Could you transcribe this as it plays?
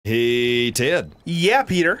Hey, Ted. Yeah,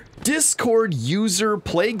 Peter. Discord user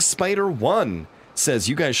Plague Spider 1 says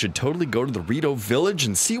you guys should totally go to the Rito Village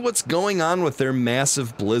and see what's going on with their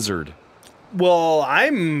massive blizzard. Well,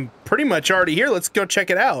 I'm pretty much already here. Let's go check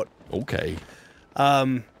it out. Okay.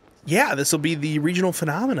 Yeah, this will be the regional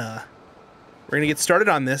phenomena. We're going to get started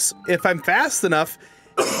on this. If I'm fast enough,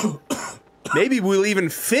 maybe we'll even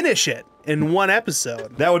finish it in one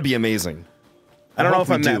episode. That would be amazing. I don't know if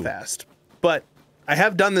I'm that fast, but I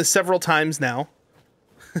have done this several times now.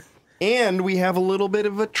 And we have a little bit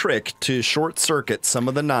of a trick to short circuit some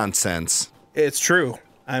of the nonsense. It's true.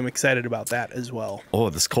 I'm excited about that as well. Oh,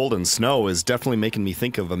 this cold and snow is definitely making me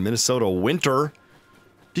think of a Minnesota winter.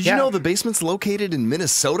 Did you know the basement's located in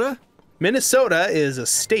Minnesota? Minnesota is a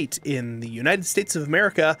state in the United States of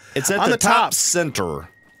America. It's at the top center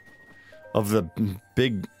of the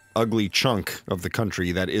big, ugly chunk of the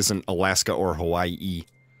country that isn't Alaska or Hawaii.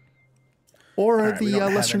 Or the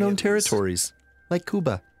lesser-known territories, like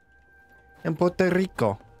Cuba and Puerto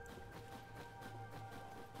Rico.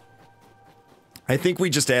 I think we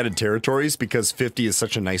just added territories because 50 is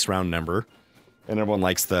such a nice round number, and everyone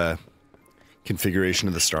likes the configuration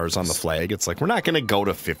of the stars on the flag. It's like, we're not going to go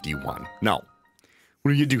to 51. No.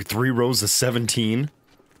 What do you do, 3 rows of 17?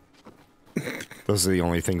 Those are the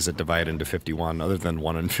only things that divide into 51, other than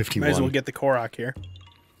 1 and 51. Might as well get the Korok here.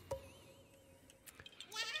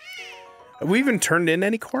 Have we even turned in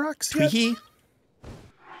any Koroks yet?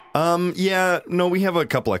 Yeah, no, we have a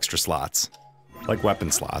couple extra slots. Like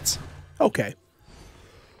weapon slots. Okay.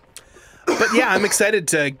 But yeah, I'm excited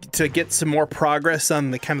to get some more progress on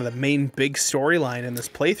the kind of the main big storyline in this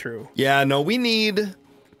playthrough. Yeah, no, we need,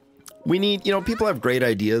 you know, people have great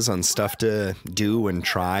ideas on stuff to do and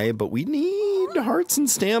try, but we need hearts and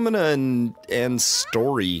stamina and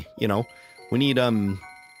story, you know. We need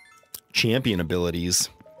champion abilities.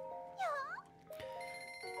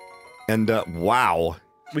 And wow.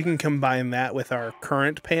 We can combine that with our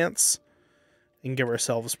current pants and give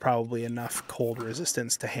ourselves probably enough cold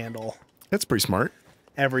resistance to handle. That's pretty smart.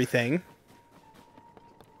 Everything.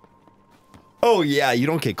 Oh yeah, you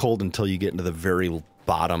don't get cold until you get into the very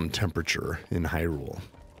bottom temperature in Hyrule.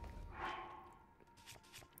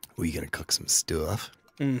 Oh, you gonna cook some stuff?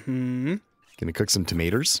 Mm-hmm. Gonna cook some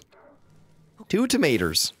tomatoes? 2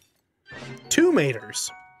 tomatoes. 2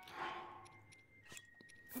 maters.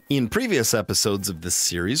 In previous episodes of this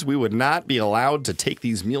series, we would not be allowed to take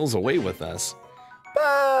these meals away with us.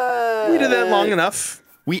 But we did that long enough.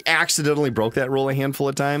 We accidentally broke that rule a handful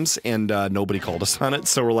of times, and nobody called us on it,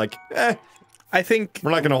 so we're like, I think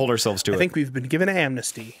we're not going to hold ourselves to it. I think we've been given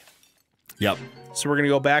amnesty. Yep. So we're going to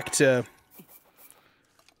go back to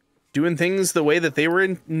doing things the way that they were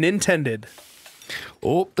intended.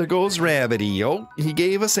 Oh, there goes Rabbity. Oh, he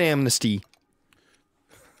gave us amnesty.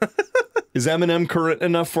 Is Eminem current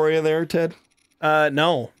enough for you there, Ted?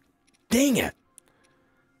 No. Dang it.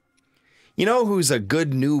 You know who's a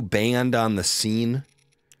good new band on the scene?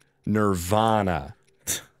 Nirvana.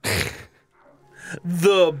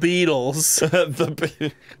 The Beatles.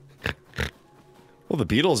 Well, the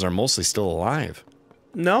Beatles are mostly still alive.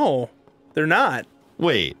 No, they're not.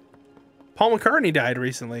 Wait. Paul McCartney died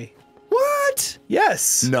recently. What?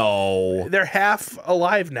 Yes. No. They're half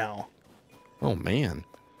alive now. Oh, man.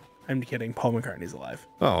 I'm kidding. Paul McCartney's alive.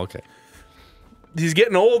 Oh, okay. He's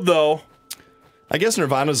getting old, though. I guess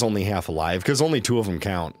Nirvana's only half alive, because only 2 of them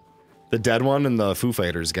count. The dead one and the Foo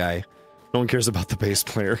Fighters guy. No one cares about the bass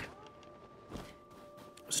player.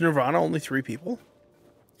 Was Nirvana only 3 people?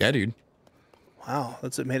 Yeah, dude. Wow,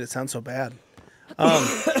 that's what made it sound so bad.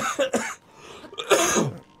 I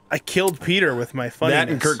killed Peter with my funniness. That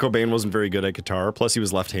and Kurt Cobain wasn't very good at guitar, plus he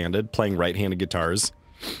was left-handed, playing right-handed guitars.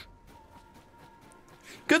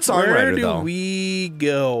 Good songwriter, though. Where do we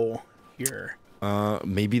go here?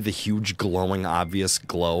 Maybe the huge glowing obvious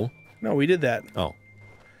glow. No, we did that. Oh.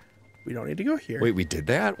 We don't need to go here. Wait, we did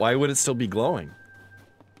that? Why would it still be glowing?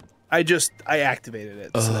 I activated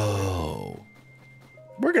it. So oh.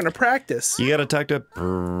 We're gonna practice. You gotta talk to...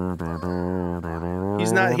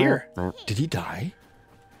 He's not here. Did he die?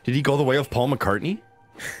 Did he go the way of Paul McCartney?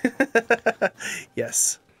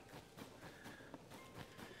 Yes.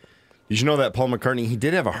 Did you know that Paul McCartney, he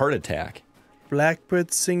did have a heart attack.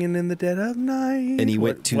 Blackbird singing in the dead of night. And he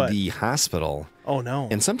went to the hospital. Oh, no.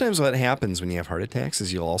 And sometimes what happens when you have heart attacks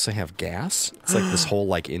is you'll also have gas. It's like this whole,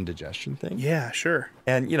 like, indigestion thing. Yeah, sure.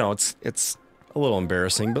 And, you know, it's a little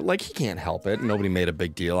embarrassing, but, like, he can't help it. Nobody made a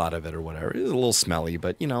big deal out of it or whatever. It was a little smelly,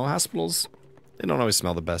 but, you know, hospitals, they don't always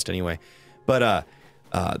smell the best anyway. But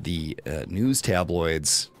the news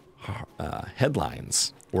tabloids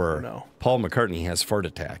headlines were Paul McCartney has fart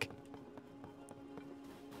attack.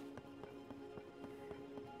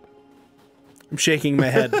 I'm shaking my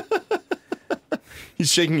head.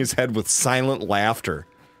 He's shaking his head with silent laughter.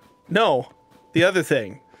 No, the other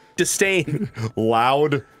thing. Disdain.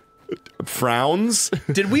 Loud frowns.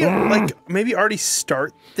 Did we like maybe already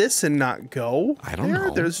start this and not go? I don't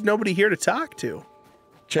know. There's nobody here to talk to.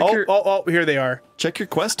 Check your Here they are. check your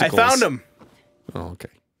questicles. I found them. Oh, okay.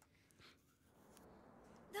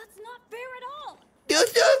 That's not fair at all.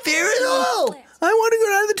 That's not fair at all. I want to go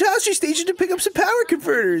down to the Toaster Station to pick up some power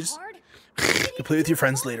converters. Hard. You play with your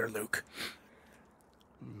friends later, Luke.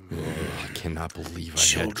 I cannot believe I had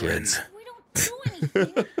Children. kids. We don't do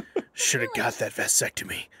anything. Should have got that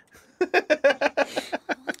vasectomy.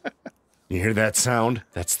 You hear that sound?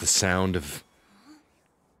 That's the sound of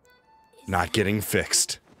not getting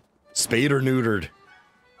fixed. Spayed or neutered.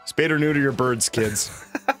 Spayed or neuter your birds, kids.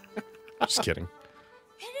 Just kidding.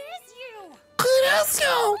 It is you. It is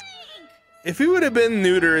you. If we would have been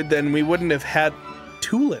neutered, then we wouldn't have had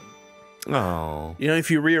TULIN. Oh. You know, if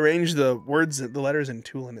you rearrange the letters in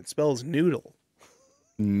TULIN, it spells noodle.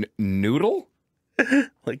 Noodle?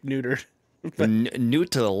 Like neutered.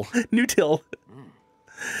 Noodle. Nutil.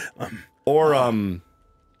 Or,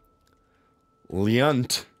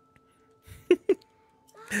 Liunt.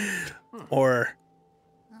 Or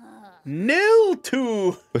nil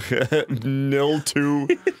to. Nil to.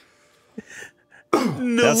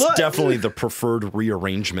 That's definitely the preferred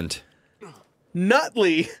rearrangement.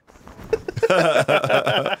 Nutley.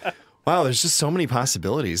 Wow, there's just so many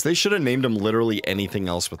possibilities. They should have named him literally anything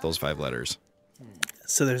else with those 5 letters.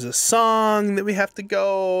 So there's a song that we have to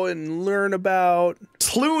go and learn about.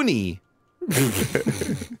 Clooney.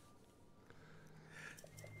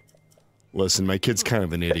 Listen, my kid's kind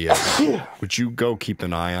of an idiot. Would you go keep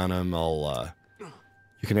an eye on him?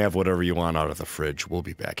 You can have whatever you want out of the fridge. We'll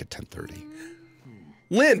be back at 10:30.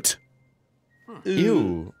 Lint.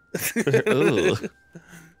 Ew. Ugh.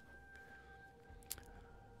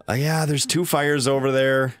 Yeah, there's 2 fires over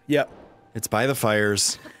there. Yep. It's by the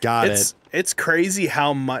fires. Got it. It's crazy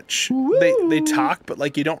how much they talk, but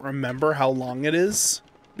like you don't remember how long it is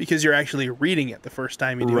because you're actually reading it the first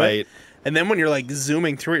time you do it. Right. And then when you're like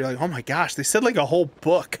zooming through it, you're like, oh my gosh, they said like a whole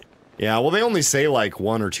book. Yeah, well, they only say like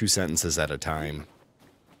 1 or 2 sentences at a time.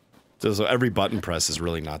 So every button press is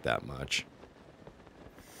really not that much.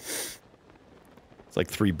 It's like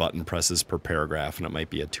 3 button presses per paragraph, and it might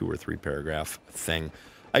be a 2 or 3 paragraph thing.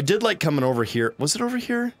 I did like coming over here. Was it over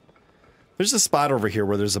here? There's a spot over here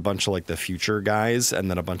where there's a bunch of like the future guys and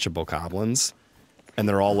then a bunch of bokoblins. And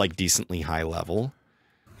they're all like decently high level.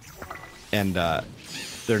 And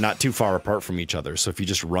they're not too far apart from each other. So if you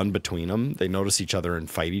just run between them, they notice each other and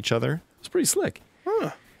fight each other. It's pretty slick.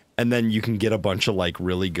 Huh. And then you can get a bunch of like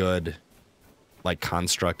really good like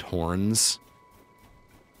construct horns,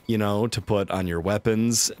 you know, to put on your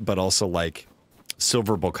weapons, but also like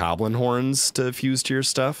silver bokoblin horns to fuse to your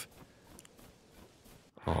stuff.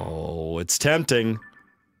 Oh, it's tempting.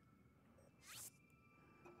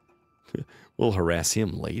 We'll harass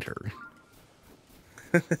him later.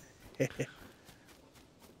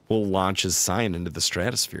 We'll launch his sign into the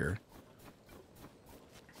stratosphere.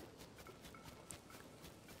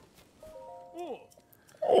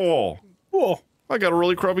 Oh, I got a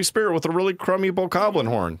really crummy spirit with a really crummy bokoblin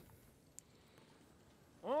horn.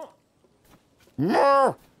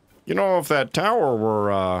 You know, if that tower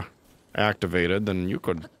were activated, then you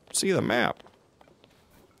could see the map.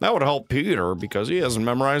 That would help Peter because he hasn't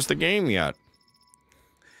memorized the game yet.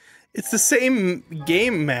 It's the same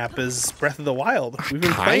game map as Breath of the Wild. We've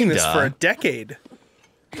been playing this for a decade.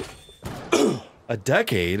 A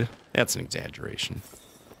decade? That's an exaggeration.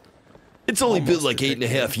 It's only been like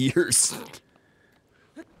 8.5 years.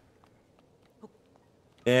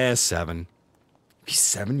 7. It'll be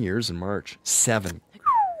 7 years in March. 7.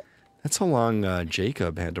 That's how long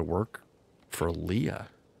Jacob had to work for Leah,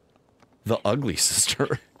 the ugly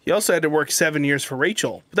sister. He also had to work 7 years for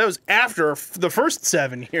Rachel, but that was after the first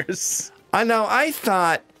 7 years. I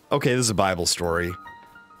thought, okay, this is a Bible story.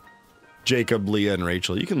 Jacob, Leah, and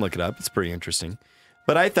Rachel. You can look it up. It's pretty interesting.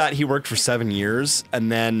 But I thought he worked for 7 years,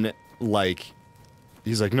 and then, like,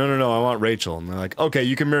 he's like, no, I want Rachel. And they're like, okay,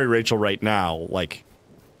 you can marry Rachel right now, like,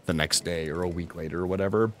 the next day or a week later or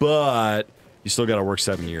whatever, but you still got to work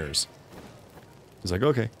 7 years. He's like,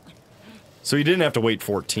 okay. So he didn't have to wait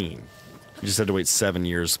 14. He just had to wait 7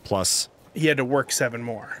 years plus. He had to work 7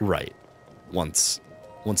 more. Right. Once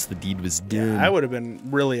the deed was done. Yeah, I would have been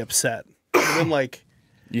really upset. I would have been like,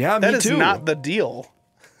 yeah, that me is too. not the deal.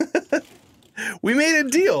 We made a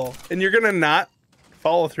deal, and you're gonna not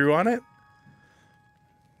follow through on it?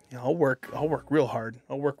 Yeah, I'll work real hard.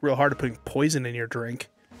 I'll work real hard at putting poison in your drink.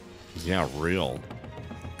 Yeah, real.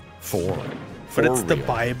 4. But it's the real.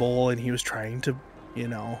 Bible, and he was trying to,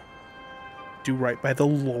 do right by the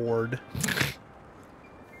Lord.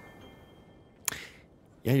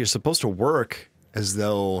 Yeah, you're supposed to work as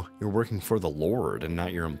though you're working for the Lord and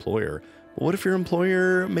not your employer. But what if your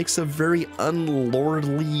employer makes a very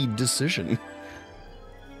unlordly decision?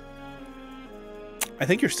 I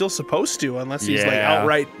think you're still supposed to, unless he's like Yeah.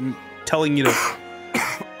 outright telling you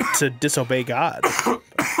to disobey God.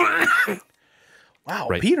 Wow,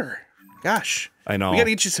 Right. Peter. Gosh. I know. We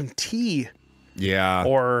gotta get you some tea Yeah.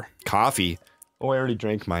 or Coffee. Oh, I already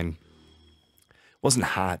drank mine. Wasn't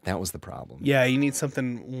hot. That was the problem. yeah, you need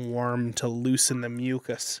something warm to loosen the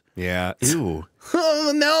mucus. Yeah. Ew.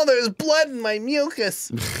 Oh no, there's blood in my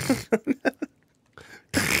mucus.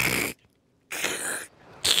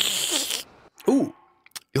 Ooh,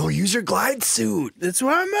 Yo, use your glide suit. that's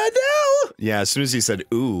what I'm gonna do. Yeah, as soon as he said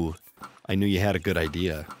ooh, I knew you had a good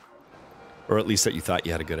idea. Or at least that you thought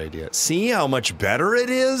you had a good idea. See how much better it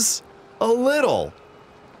is? A little.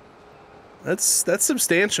 That's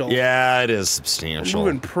substantial. Yeah, it is We're substantial.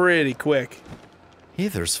 moving pretty quick. Hey,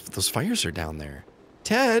 those fires are down there.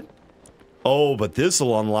 Ted. Oh, but this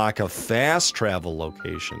will unlock a fast travel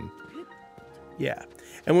location. Yeah.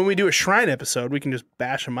 And when we do a shrine episode, we can just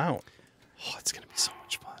bash them out. Oh, it's going to be so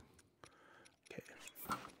much fun. Okay.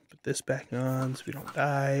 Put this back on so we don't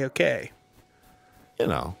die. Okay. You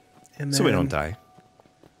know, And so we don't then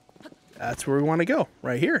die. That's where we want to go.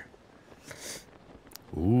 Right here.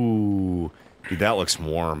 Ooh. Dude, that looks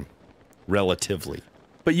warm. Relatively.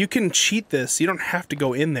 But you can cheat this. You don't have to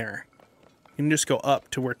go in there. You can just go up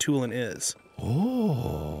to where Tulin is.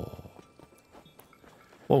 Oh.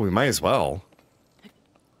 Well, we might as well.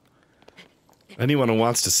 Anyone who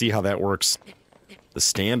wants to see how that works the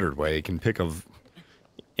standard way can pick of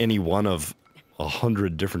any one of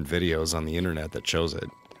 100 different videos on the internet that shows it.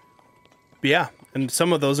 But yeah. And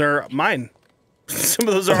some of those are mine. Some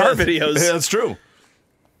of those are our videos. Yeah, that's true.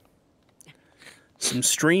 Some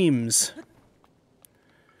streams.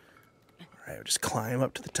 All right, we'll just climb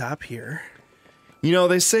up to the top here. You know,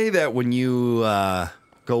 they say that when you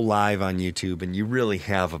go live on YouTube and you really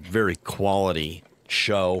have a very quality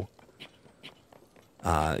show,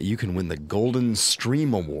 you can win the Golden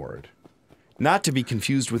Stream Award. Not to be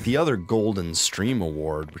confused with the other Golden Stream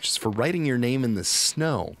Award, which is for writing your name in the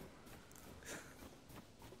snow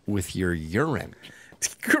with your urine.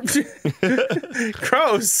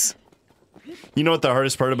 Gross. You know what the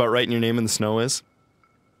hardest part about writing your name in the snow is?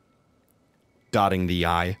 Dotting the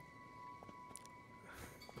I.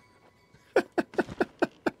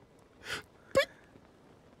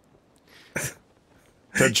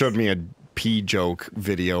 Ted showed me a pee joke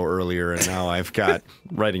video earlier, and now I've got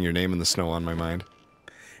writing your name in the snow on my mind.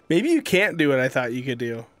 Maybe you can't do what I thought you could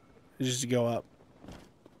do. Just go up.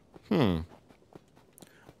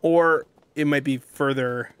 Or it might be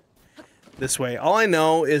further this way. All I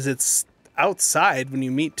know is it's outside when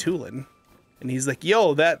you meet Tulin. And he's like,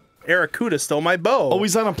 yo, that Aracuda stole my bow. Oh,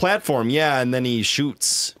 he's on a platform, yeah, and then he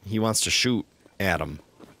shoots. He wants to shoot at him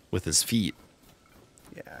with his feet.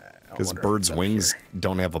 Yeah. I Because wonder if birds' it's up wings here.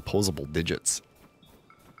 don't have opposable digits.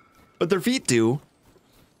 But their feet do.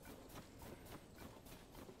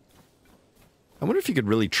 I wonder if you could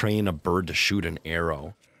really train a bird to shoot an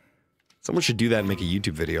arrow. Someone should do that and make a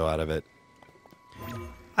YouTube video out of it.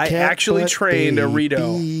 I Cat actually butt trained a Rito.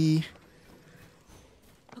 baby.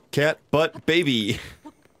 Cat butt baby.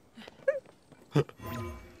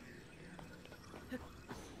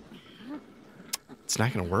 It's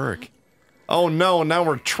not gonna work. Oh no, now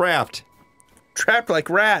we're trapped. Trapped like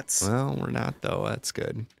rats. Well, we're not though, that's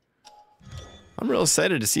good. I'm real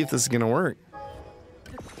excited to see if this is gonna work.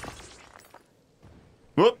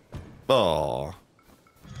 Whoop. Oh.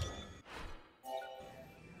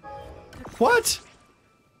 What?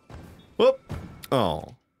 Whoop. Oh.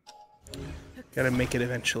 Gotta make it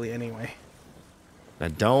eventually anyway. Now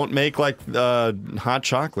don't make like the hot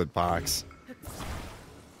chocolate box.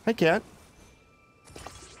 Hi, cat.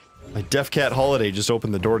 My deaf cat Holiday just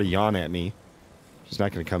opened the door to yawn at me. She's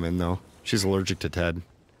not gonna come in though. She's allergic to Ted.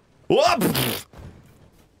 Whoop!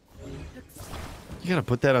 You gotta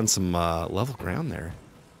put that on some level ground there.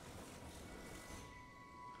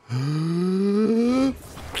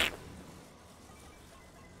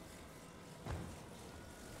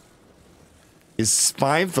 Is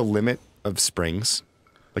 5 the limit of springs?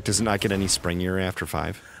 Like, does it not get any springier after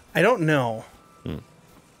 5? I don't know.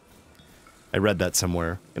 I read that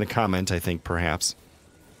somewhere. In a comment, I think, perhaps.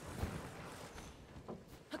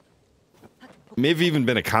 May have even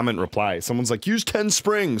been a comment reply. Someone's like, use 10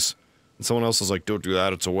 springs. And someone else is like, don't do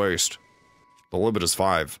that, it's a waste. The limit is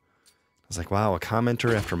 5. I was like, wow, a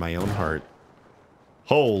commenter after my own heart.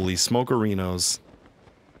 Holy smokerinos.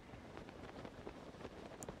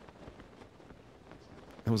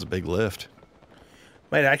 That was a big lift.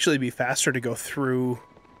 Might actually be faster to go through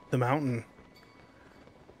the mountain.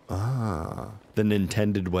 Ah, the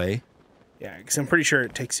intended way. Yeah, because I'm pretty sure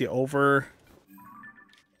it takes you over.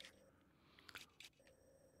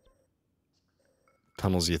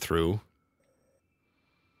 Tunnels you through.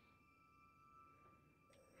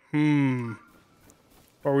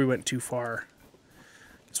 Or we went too far.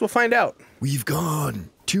 Guess we'll find out. We've gone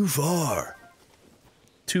too far.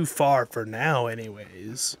 Too far for now,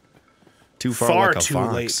 anyways. Too far, Far like a too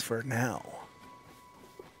fox. late for now.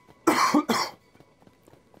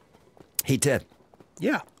 Hey, Ted,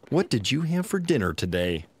 Yeah. what did you have for dinner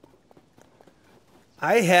today?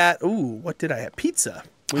 I had, what did I have? Pizza.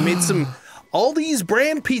 We made some Aldi's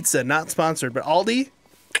brand pizza, not sponsored, but Aldi.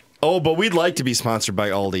 Oh, but we'd like to be sponsored by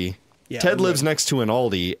Aldi. Yeah, Ted we lives would. next to an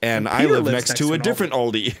Aldi, and I Peter live lives next to a an different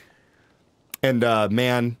Aldi. And,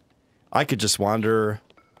 man, I could just wander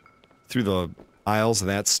through the aisles of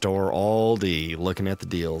that store all day looking at the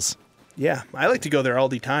deals. Yeah, I like to go there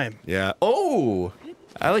Aldi time. Yeah. Oh,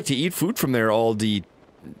 I like to eat food from there Aldi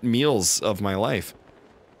meals of my life.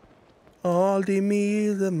 Aldi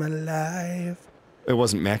meals of my life. It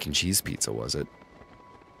wasn't mac and cheese pizza, was it?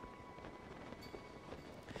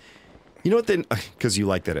 You know what they, because you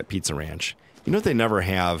like that at Pizza Ranch. You know what they never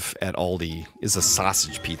have at Aldi is a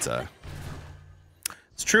sausage pizza.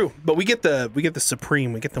 It's true, but we get the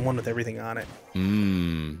supreme. We get the one with everything on it.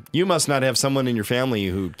 You must not have someone in your family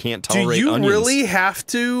who can't Do tolerate you onions. really have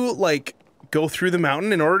to like go through the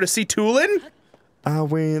mountain in order to see Tulin? I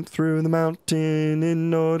went through the mountain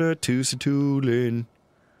in order to see TULIN.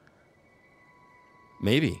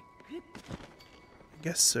 Maybe.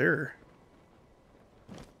 Yes, sir.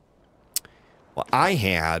 Well, I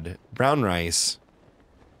had brown rice,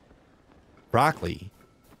 broccoli,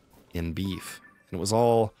 and beef. And it was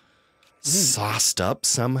all sauced up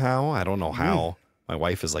somehow. I don't know how. My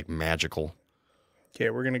wife is like magical. Okay,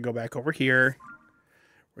 we're gonna go back over here.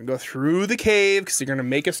 We're gonna go through the cave because they're gonna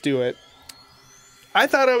make us do it. I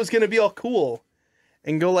thought I was gonna be all cool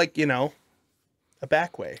and go like, a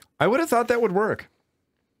back way. I would have thought that would work.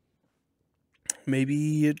 Maybe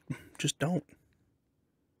you just don't.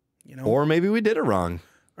 Or maybe we did it wrong.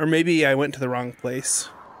 Or maybe I went to the wrong place.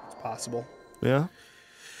 It's possible. Yeah.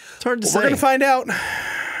 It's hard to But say. we're gonna find out.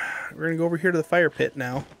 We're gonna go over here to the fire pit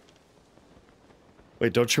now.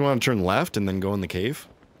 Wait, don't you want to turn left and then go in the cave?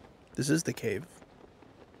 This is the cave.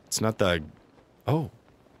 It's not the... Oh.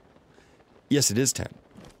 Yes, it is 10.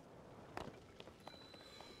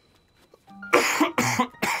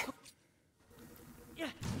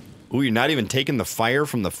 Ooh, you're not even taking the fire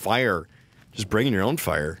from the fire. Just bringing your own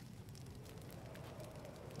fire.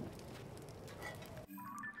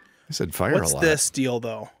 I said fire What's a lot. this deal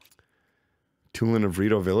though? Tulin of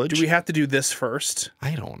Rito Village? Do we have to do this first?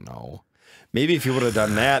 I don't know. Maybe if you would have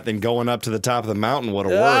done that, then going up to the top of the mountain would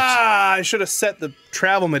have worked. Ah, I should have set the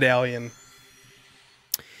travel medallion.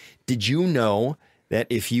 Did you know that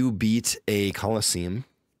if you beat a Coliseum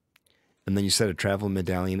and then you set a travel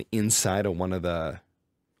medallion inside of one of the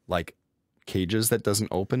like cages that doesn't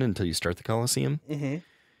open until you start the Coliseum,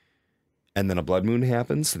 and then a blood moon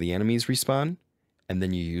happens, so the enemies respawn, and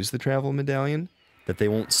then you use the travel medallion, that they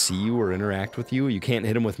won't see you or interact with you. You can't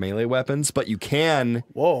hit them with melee weapons, but you can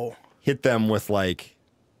Whoa. hit them with like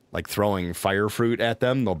throwing fire fruit at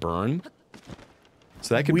them. They'll burn.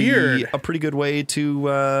 So that could be Weird. a pretty good way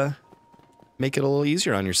to make it a little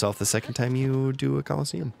easier on yourself the second time you do a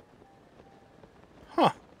Coliseum. Huh.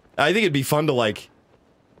 I think it'd be fun to like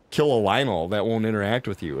kill a Lionel that won't interact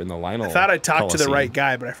with you in the Lionel. I thought I talked to the Coliseum. right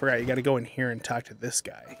guy, but I forgot. You got to go in here and talk to this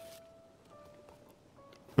guy.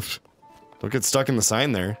 Don't get stuck in the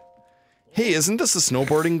sign there. Hey, isn't this a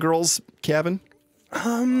snowboarding girl's cabin?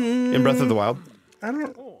 In Breath of the Wild? I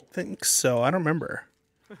don't think so. I don't remember.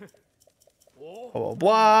 Blah, blah,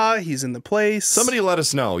 blah. He's in the place. Somebody let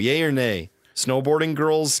us know, yay or nay. Snowboarding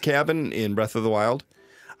girl's cabin in Breath of the Wild?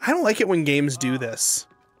 I don't like it when games do this.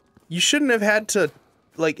 You shouldn't have had to,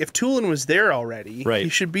 like, if Tulin was there already, Right. he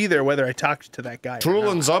should be there whether I talked to that guy or not.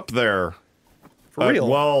 Tulin's up there. For real.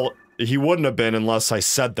 Well, he wouldn't have been unless I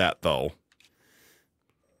said that, though.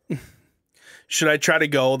 Should I try to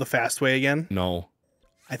go the fast way again? No.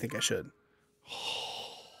 I think I should.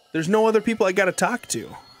 There's no other people I got to talk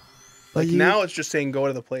to. Like, you- now it's just saying go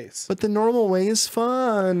to the place. But the normal way is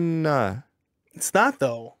fun. It's not,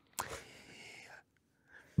 though.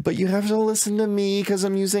 But you have to listen to me because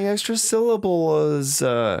I'm using extra syllables.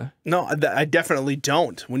 No, I definitely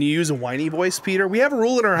don't. When you use a whiny voice, Peter, we have a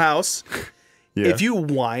rule in our house. Yeah. If you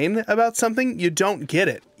whine about something, you don't get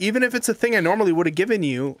it. Even if it's a thing I normally would have given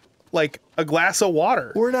you, like a glass of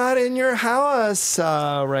water. We're not in your house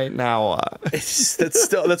right now.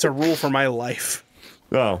 That's a rule for my life.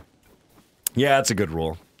 Oh. Yeah, it's a good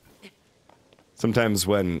rule. Sometimes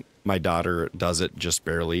when my daughter does it just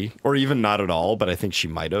barely, or even not at all, but I think she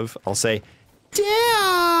might have, I'll say,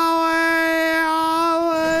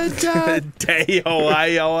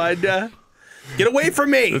 Get away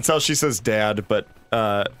from me. That's how she says dad, but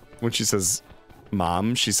when she says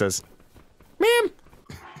mom, she says, ma'am.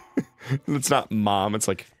 It's not mom, it's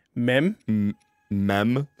like Mem?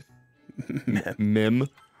 mem. Mim.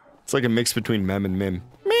 It's like a mix between mem and mim.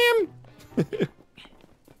 Ma'am.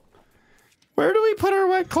 Where do we put our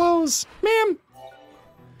wet clothes? Ma'am.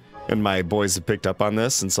 And my boys have picked up on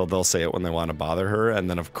this, and so they'll say it when they want to bother her, and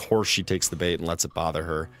then of course she takes the bait and lets it bother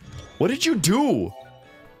her. What did you do?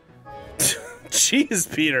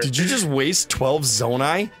 Jeez, Peter. Did you just waste 12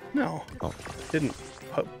 Zonai? No. Oh. Didn't.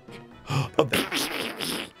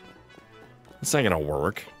 It's not gonna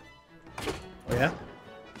work. Oh, yeah?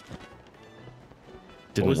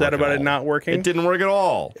 Didn't What was work that about at it all. not working? It didn't work at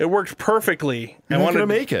all. It worked perfectly. You're not gonna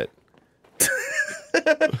make it.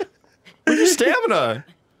 Where's your stamina?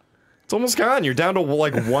 It's almost gone. You're down to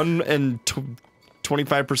like 1 and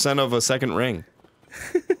 25% of a second ring.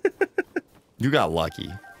 You got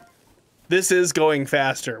lucky. This is going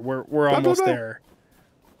faster. We're almost there.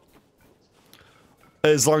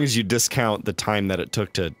 As long as you discount the time that it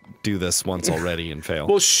took to do this once already and fail.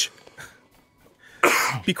 Well, shh.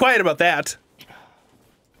 Be quiet about that.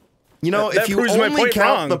 You know, that if you proves my only point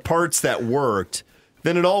count wrong. the parts that worked,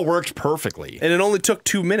 then it all worked perfectly. And it only took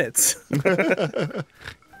 2 minutes.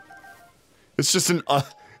 It's just an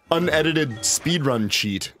unedited speedrun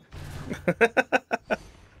cheat.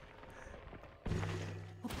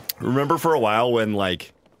 Remember for a while when,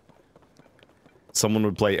 like, someone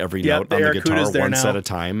would play every Yep, note the on the Aracuda's guitar there once now. at a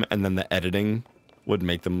time, and then the editing would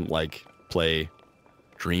make them, like, play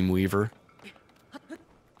Dreamweaver?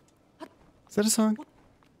 Is that a song?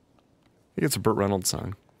 I think it's a Burt Reynolds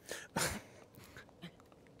song.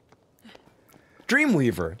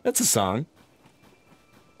 Dreamweaver. That's a song.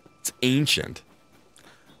 It's ancient.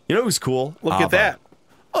 You know who's cool? Look ABBA. at that.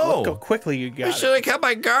 Oh, Look how quickly you got it. should have kept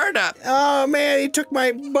my guard up. Oh, man, he took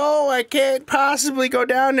my bow. I can't possibly go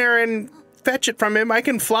down there and fetch it from him. I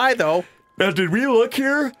can fly, though. Now, did we look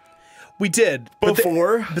here We did. But the-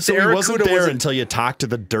 before? but So the he wasn't Aracuda there wasn't- until you talked to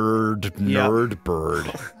the nerd bird.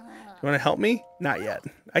 You want to help me? Not yet.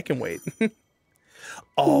 I can wait.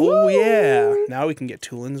 Oh, yeah. Now we can get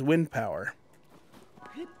Tulin's wind power.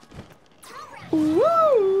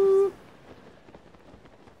 Woo!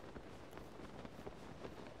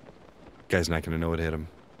 Guy's not gonna know what hit him.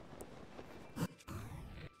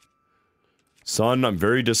 Son, I'm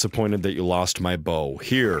very disappointed that you lost my bow.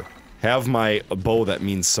 Here, have my bow that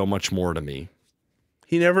means so much more to me.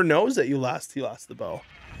 He never knows that he lost the bow.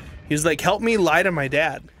 He's like, help me lie to my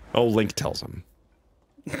dad. Oh, Link tells him.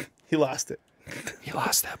 He lost it. He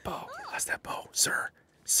lost that bow. Lost that bow. Sir,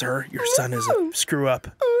 your son is a screw up.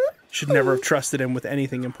 Should never have trusted him with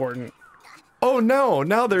anything important. Oh no,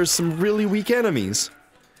 now there's some really weak enemies.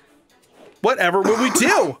 Whatever will we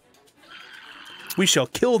do? We shall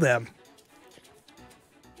kill them.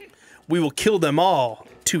 We will kill them all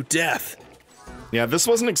to death. Yeah, this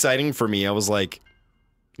wasn't exciting for me. I was like,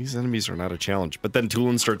 these enemies are not a challenge. But then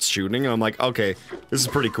Tulin starts shooting, and I'm like, okay, this is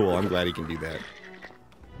pretty cool. I'm glad he can do that.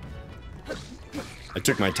 I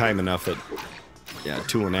took my time enough that, yeah,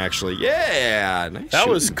 Tulin actually, yeah, nice That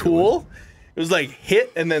was shooting, cool. It was like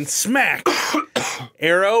hit and then smack.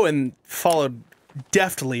 Arrow and followed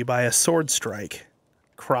deftly by a sword strike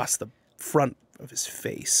across the front of his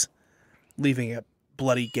face, leaving a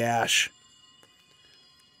bloody gash.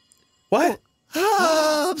 What?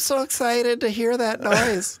 Oh, I'm so excited to hear that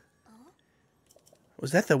noise.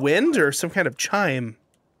 Was that the wind or some kind of chime?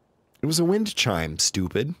 It was a wind chime,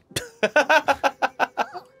 stupid.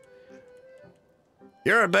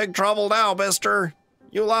 You're in big trouble now, mister.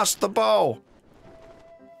 You lost the bow.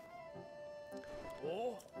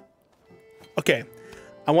 Okay,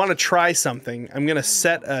 I want to try something. I'm going to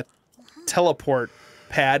set a teleport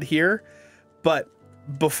pad here, but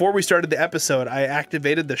before we started the episode, I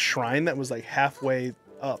activated the shrine that was like halfway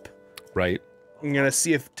up. Right. I'm going to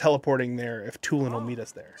see if teleporting there, if Tulin will meet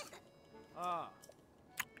us there.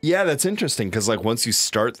 Yeah, that's interesting, because like once you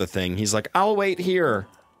start the thing, he's like, I'll wait here.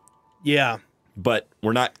 Yeah. But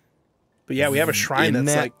we're not, But yeah, we have a shrine In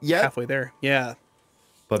that's that like yet? halfway there. Yeah.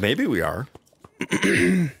 but maybe we are.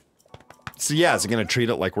 So yeah, is it going to treat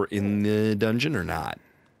it like we're in the dungeon or not?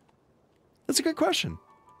 That's a good question.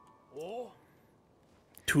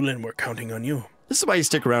 Tulin, we're counting on you. This is why you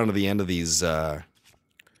stick around to the end of these Tears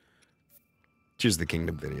of the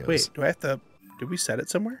Kingdom videos. Wait, do I have to... Did we set it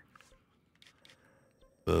somewhere?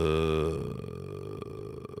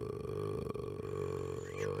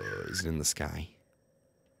 Is it in the sky?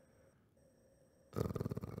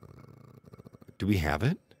 Do we have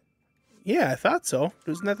it? Yeah, I thought so.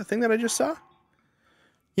 Wasn't that the thing that I just saw?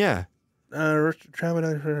 Yeah. But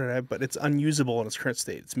it's unusable in its current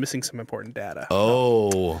state. It's missing some important data.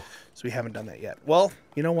 Oh. So we haven't done that yet. Well,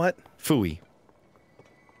 you know what? Phooey.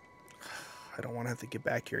 I don't want to have to get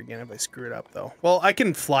back here again if I screw it up, though. Well, I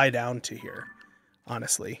can fly down to here,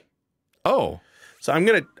 honestly. Oh. So I'm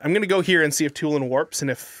gonna go here and see if Tulin warps,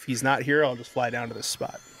 and if he's not here, I'll just fly down to this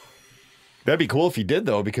spot. That'd be cool if he did,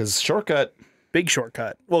 though, because shortcut. Big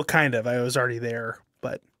shortcut. Well, kind of. I was already there,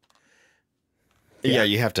 but Yeah,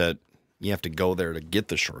 you have to go there to get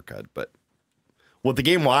the shortcut. But what the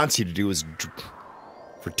game wants you to do is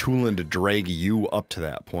for Tulin to drag you up to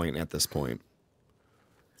that point at this point.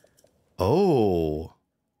 Oh.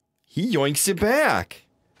 He yoinks it back.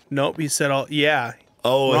 Nope, he said all... Yeah.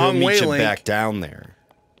 Oh, Wrong he'll way, meet you Link. back down there.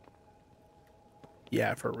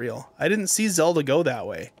 Yeah, for real. I didn't see Zelda go that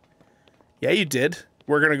way. Yeah, you did.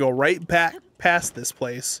 We're going to go right back past this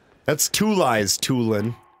place. That's two lies,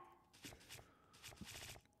 Tulin.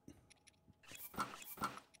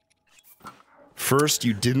 First,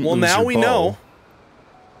 you didn't lose now your we bow. know.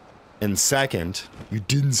 And second, you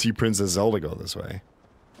didn't see Princess Zelda go this way.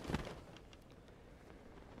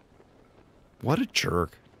 What a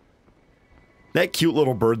jerk. That cute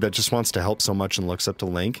little bird that just wants to help so much and looks up to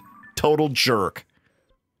Link. Total jerk.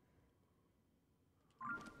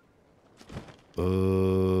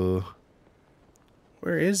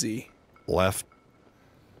 Where is he? Left.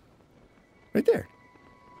 Right there.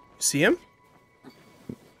 You see him?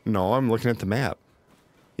 No, I'm looking at the map.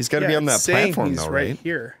 He's got to Yeah, be on it's that saying platform, he's though, right right?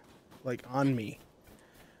 here, like on me.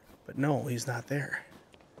 But no, he's not there.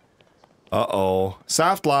 Uh-oh.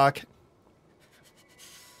 Soft lock.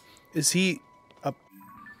 Is he up?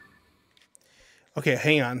 Okay,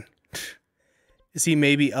 hang on. Is he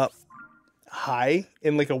maybe up high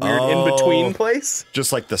in like a weird in-between place?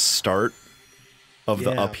 Just like the start of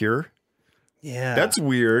the Yeah. up here. Yeah. That's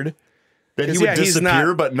weird. That he 'Cause, would yeah, he's disappear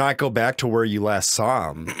not- but not go back to where you last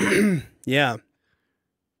saw him. Yeah.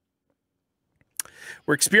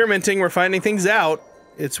 We're experimenting, we're finding things out.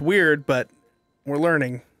 It's weird, but we're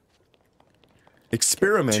learning.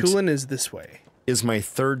 Experiment Tulin is this way. is my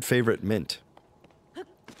third favorite mint.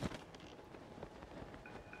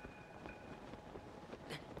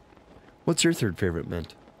 What's your third favorite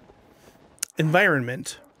mint?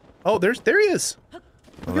 Environment. Oh, there he is.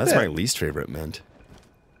 Well, that's that. my least favorite mint.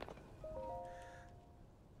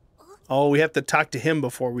 Oh, we have to talk to him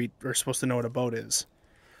before we are supposed to know what a boat is.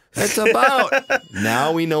 That's a boat.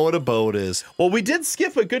 Now we know what a boat is. Well, we did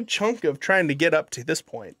skip a good chunk of trying to get up to this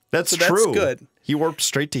point. That's So true. That's good. He warped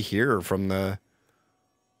straight to here from the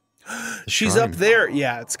She's shrine. up there.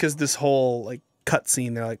 Yeah, it's because this whole like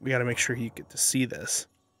cutscene. They're like, we got to make sure you get to see this.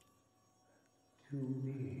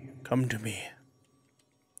 Come to me.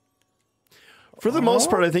 For the most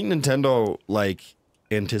part, I think Nintendo like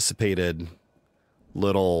anticipated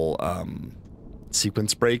little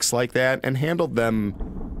sequence breaks like that and handled them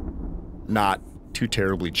not too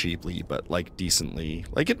terribly cheaply, but like decently.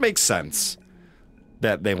 Like it makes sense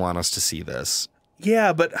that they want us to see this.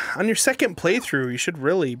 Yeah, but on your second playthrough, you should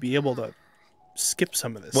really be able to skip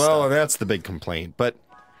some of this. Well, stuff. that's the big complaint. But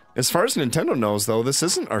as far as Nintendo knows, though, this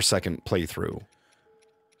isn't our second playthrough.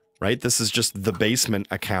 Right? This is just the basement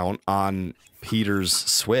account on Peter's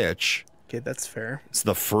Switch. Okay, that's fair. It's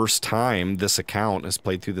the first time this account has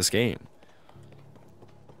played through this game.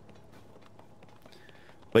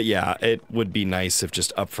 But yeah, it would be nice if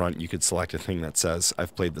just up front you could select a thing that says,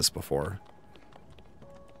 I've played this before.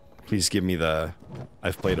 Please give me the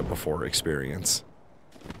I've played it before experience.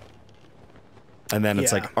 And then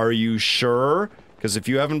it's Yeah. like, are you sure? Because if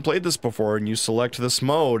you haven't played this before and you select this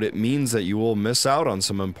mode, it means that you will miss out on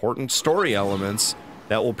some important story elements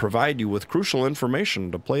that will provide you with crucial information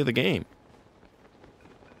to play the game.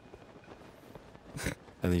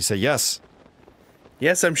 And then you say, yes.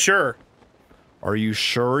 Yes, I'm sure. Are you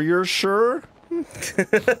sure you're sure?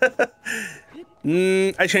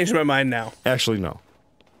 I changed my mind now. Actually, no.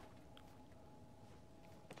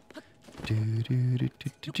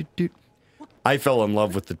 I fell in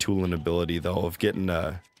love with the Tulin ability, though, of getting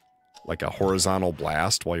like a horizontal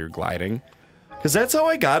blast while you're gliding. Because that's how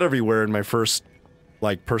I got everywhere in my first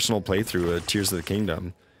like personal playthrough of Tears of the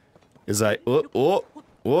Kingdom. Is I,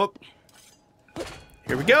 whoop.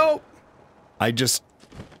 Here we go. I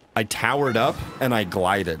towered up and I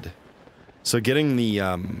glided. So getting the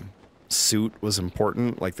suit was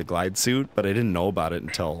important, like the glide suit, but I didn't know about it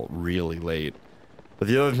until really late. But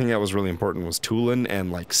the other thing that was really important was TULIN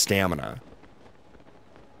and like stamina.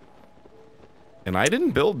 And I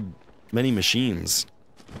didn't build many machines.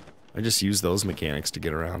 I just used those mechanics to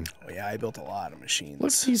get around. Oh yeah, I built a lot of machines.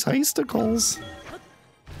 Look at these icicles.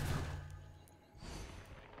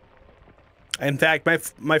 In fact,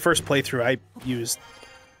 my first playthrough, I used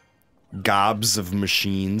Gobs of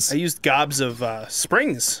machines. gobs of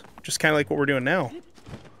springs, just kind of like what we're doing now.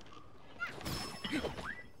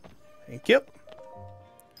 Thank you.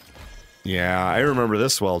 Yeah, I remember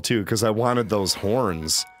this well too, because I wanted those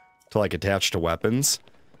horns to like attach to weapons,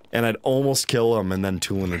 and I'd almost kill him, and then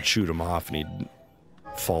TULIN would shoot him off, and he'd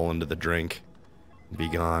fall into the drink and be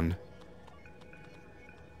gone.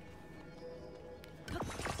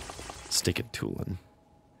 Stick it, TULIN.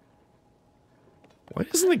 Why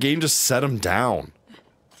doesn't the game just set him down?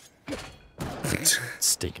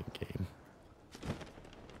 Stinking game.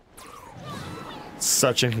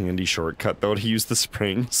 Such a handy shortcut, though, to use the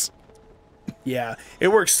springs. Yeah, it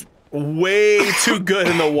works way too good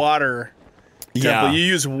in the water temple. Yeah. You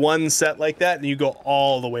use one set like that, and you go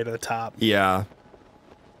all the way to the top. Yeah.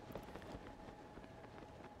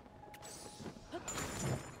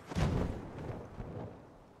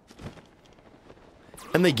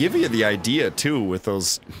 And they give you the idea, too, with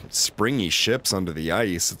those springy ships under the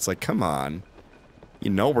ice. It's like, come on.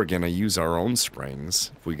 You know we're going to use our own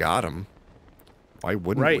springs if we got them. Why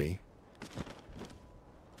wouldn't we?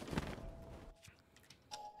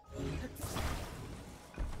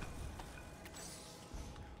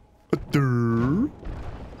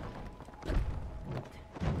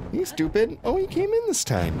 You stupid. Oh, he came in this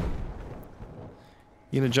time.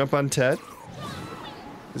 You gonna jump on Ted?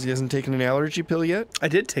 Because he hasn't taken an allergy pill yet? I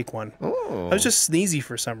did take one. Oh. I was just sneezy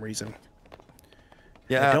for some reason.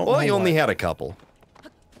 Yeah, don't well, know he only why. had a couple.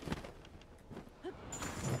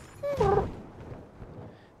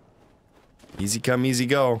 Easy come, easy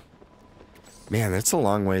go. Man, that's a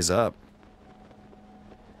long ways up.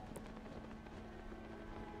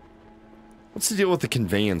 What's the deal with the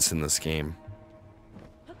conveyance in this game?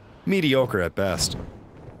 Mediocre at best.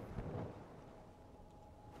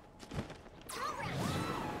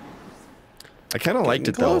 I kind of liked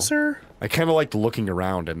it though. Closer. I kind of liked looking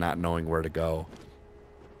around and not knowing where to go.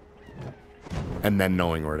 And then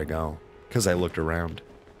knowing where to go. Because I looked around.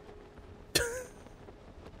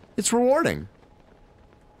 It's rewarding.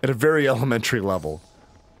 At a very elementary level.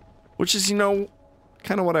 Which is, you know,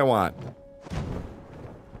 kind of what I want.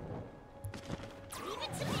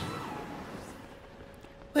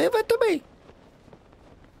 Leave it to me.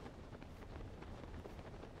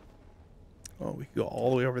 Oh, we could go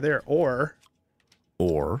all the way over there, or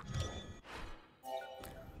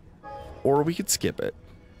Or we could skip it.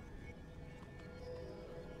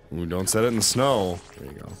 Ooh, don't set it in the snow.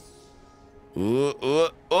 There you go.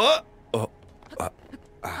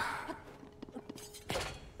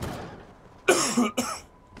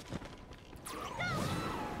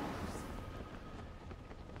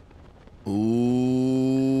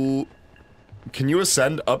 Ooh. Can you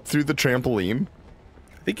ascend up through the trampoline?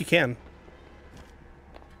 I think you can.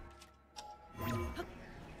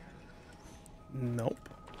 Nope.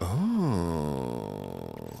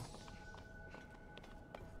 Oh.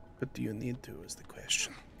 But do you need to, is the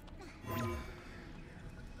question.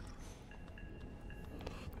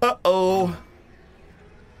 Uh-oh.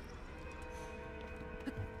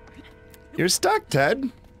 You're stuck, Ted.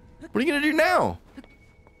 What are you gonna do now?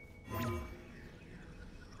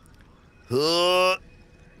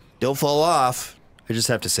 Don't fall off. I just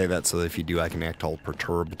have to say that so that if you do, I can act all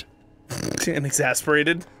perturbed. And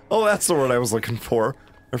exasperated. Oh, that's the word I was looking for.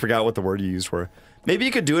 I forgot what the word you used for. Maybe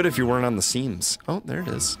you could do it if you weren't on the seams. Oh, there it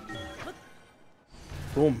is.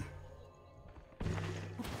 Boom.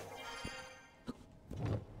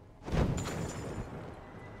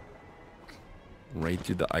 Right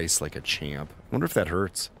through the ice like a champ. I wonder if that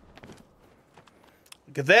hurts.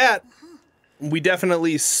 Look at that. We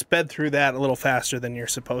definitely sped through that a little faster than you're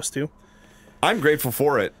supposed to. I'm grateful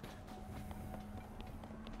for it.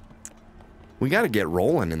 We gotta get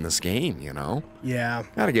rolling in this game, you know? Yeah.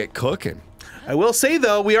 Gotta get cooking. I will say,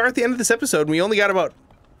 though, we are at the end of this episode, and we only got about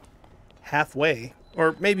halfway.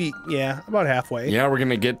 Or maybe, yeah, about halfway. Yeah, we're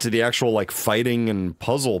gonna get to the actual, like, fighting and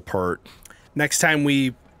puzzle part. Next time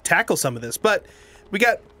we tackle some of this. But we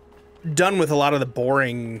got done with a lot of the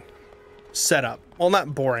boring setup. Well,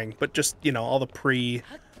 not boring, but just, you know, all the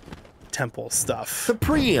pre-temple stuff. The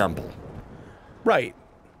preamble. Right.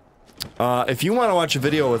 If you want to watch a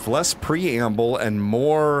video with less preamble and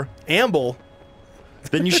more... Amble.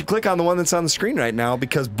 then you should click on the one that's on the screen right now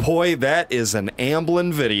because, boy, that is an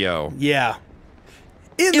Amblin video. Yeah.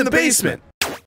 In the basement.